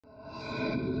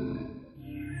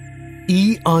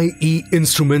EIE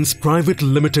Instruments Private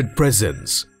Limited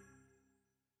presents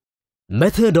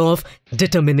Method of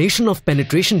Determination of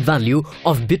Penetration Value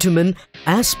of Bitumen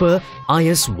as per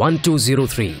IS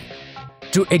 1203.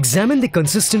 To examine the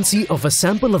consistency of a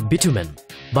sample of bitumen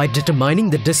by determining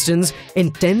the distance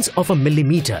in tenths of a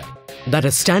millimeter that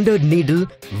a standard needle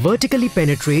vertically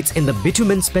penetrates in the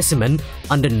bitumen specimen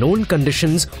under known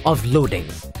conditions of loading,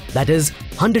 that is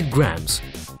 100 grams,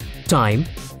 time,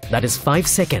 that is 5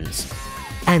 seconds,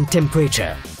 and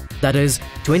temperature, that is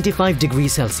 25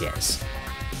 degrees Celsius.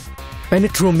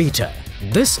 Penetrometer.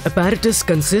 This apparatus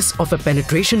consists of a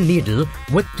penetration needle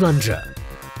with plunger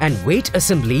and weight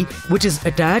assembly which is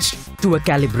attached to a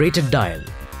calibrated dial.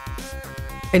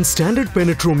 In standard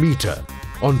penetrometer,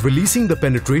 on releasing the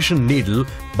penetration needle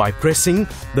by pressing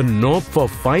the knob for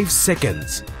 5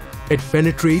 seconds, it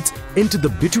penetrates into the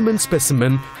bitumen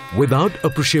specimen without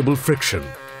appreciable friction,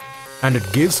 and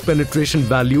it gives penetration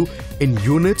value in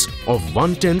units of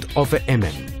 1/10 of a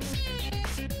mm.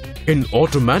 In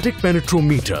automatic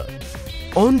penetrometer,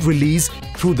 on release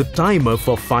through the timer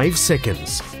for 5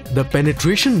 seconds, the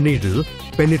penetration needle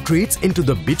penetrates into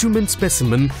the bitumen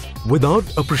specimen without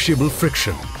appreciable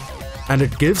friction, and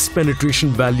it gives penetration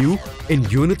value in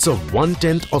units of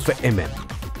 1/10 of a mm.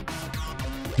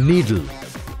 Needle.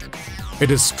 It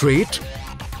is straight,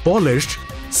 polished,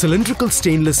 cylindrical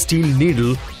stainless steel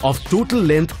needle of total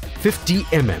length 50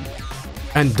 mm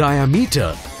and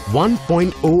diameter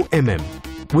 1.0 mm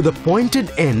with a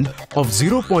pointed end of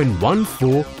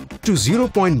 0.14 to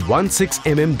 0.16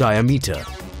 mm diameter.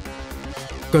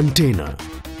 Container.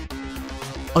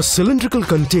 A cylindrical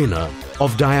container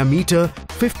of diameter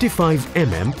 55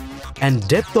 mm and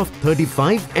depth of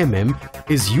 35 mm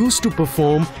is used to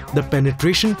perform the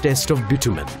penetration test of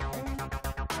bitumen.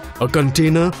 A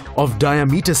container of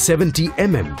diameter 70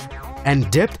 mm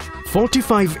and depth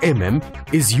 45 mm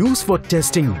is used for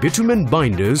testing bitumen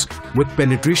binders with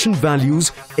penetration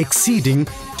values exceeding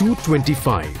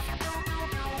 225.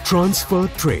 Transfer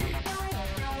tray.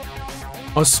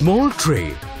 A small tray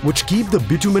which keeps the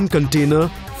bitumen container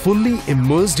fully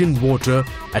immersed in water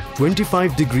at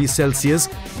 25 degrees Celsius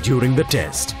during the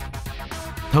test.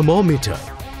 Thermometer.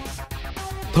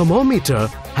 Thermometer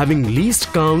having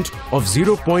least count of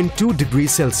 0.2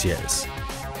 degrees Celsius.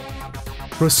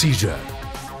 Procedure.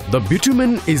 The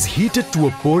bitumen is heated to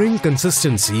a pouring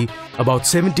consistency about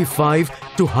 75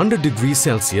 to 100 degrees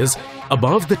Celsius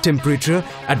above the temperature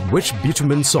at which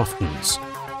bitumen softens.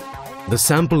 The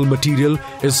sample material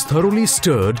is thoroughly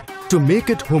stirred to make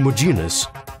it homogeneous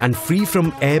and free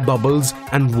from air bubbles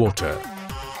and water.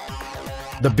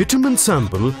 The bitumen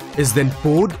sample is then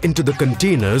poured into the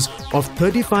containers of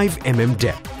 35 mm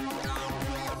depth.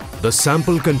 The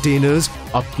sample containers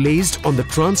are placed on the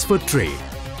transfer tray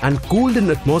and cooled in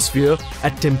atmosphere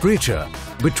at temperature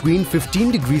between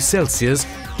 15 degrees Celsius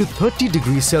to 30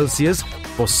 degrees Celsius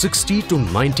for 60 to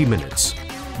 90 minutes.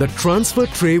 The transfer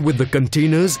tray with the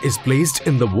containers is placed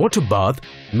in the water bath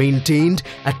maintained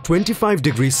at 25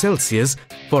 degrees Celsius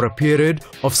for a period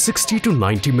of 60 to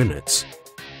 90 minutes.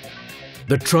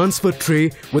 The transfer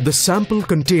tray with the sample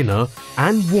container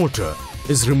and water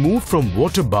is removed from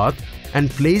water bath and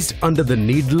placed under the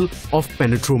needle of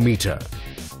penetrometer.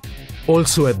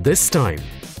 Also at this time,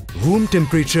 room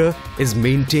temperature is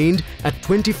maintained at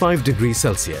 25 degrees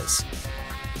Celsius.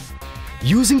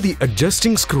 Using the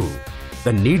adjusting screw,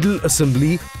 the needle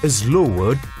assembly is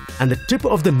lowered and the tip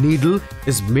of the needle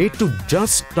is made to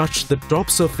just touch the top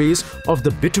surface of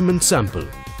the bitumen sample,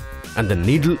 and the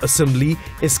needle assembly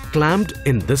is clamped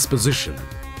in this position.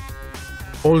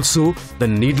 Also, the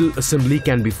needle assembly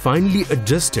can be finely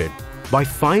adjusted by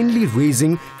finely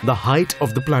raising the height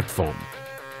of the platform.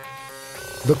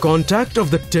 The contact of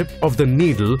the tip of the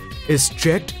needle is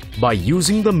checked by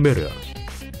using the mirror.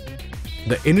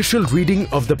 The initial reading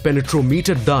of the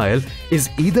penetrometer dial is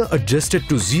either adjusted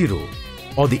to 0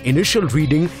 or the initial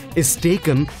reading is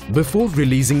taken before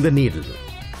releasing the needle.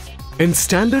 In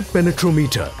standard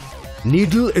penetrometer,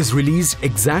 needle is released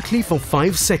exactly for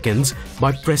 5 seconds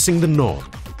by pressing the knob,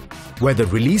 where the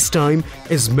release time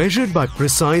is measured by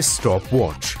precise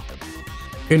stopwatch.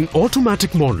 In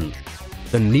automatic model,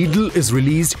 the needle is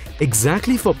released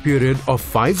exactly for a period of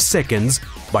 5 seconds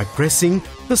by pressing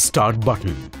the start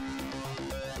button.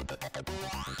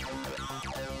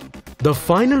 The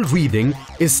final reading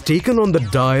is taken on the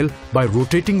dial by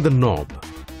rotating the knob.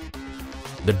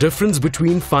 The difference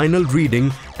between final reading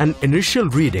and initial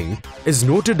reading is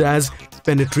noted as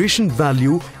penetration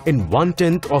value in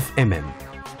 1/10 of mm.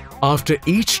 After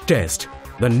each test,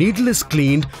 the needle is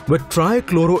cleaned with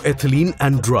trichloroethylene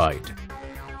and dried.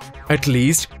 At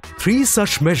least 3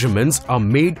 such measurements are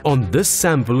made on this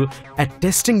sample at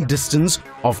testing distance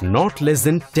of not less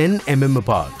than 10 mm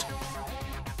apart.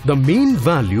 The mean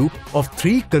value of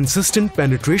 3 consistent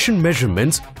penetration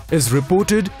measurements is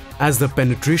reported as the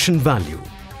penetration value.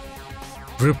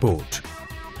 Report.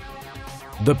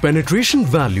 The penetration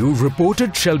value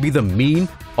reported shall be the mean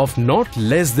of not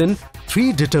less than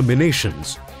 3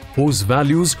 determinations, whose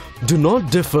values do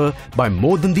not differ by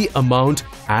more than the amount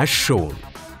as shown.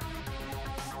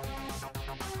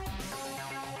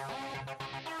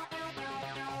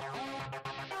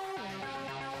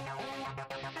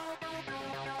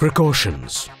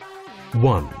 Precautions.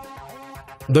 1.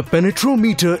 The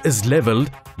penetrometer is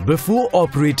leveled before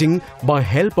operating by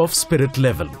help of spirit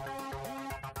level.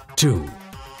 2.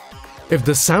 If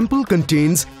the sample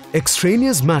contains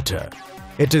extraneous matter,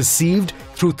 it is sieved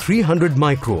through 300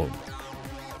 micron.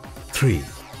 3.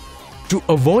 To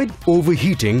avoid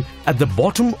overheating at the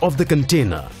bottom of the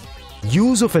container,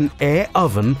 use of an air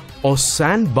oven or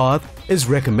sand bath is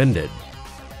recommended.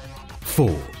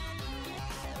 4.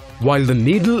 While the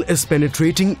needle is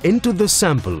penetrating into the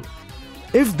sample,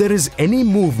 if there is any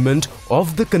movement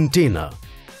of the container,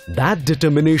 that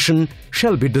determination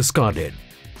shall be discarded.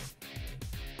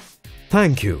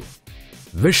 Thank you.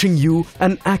 Wishing you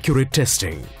an accurate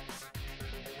testing.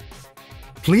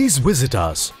 Please visit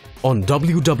us on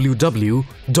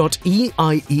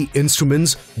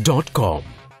www.eieinstruments.com.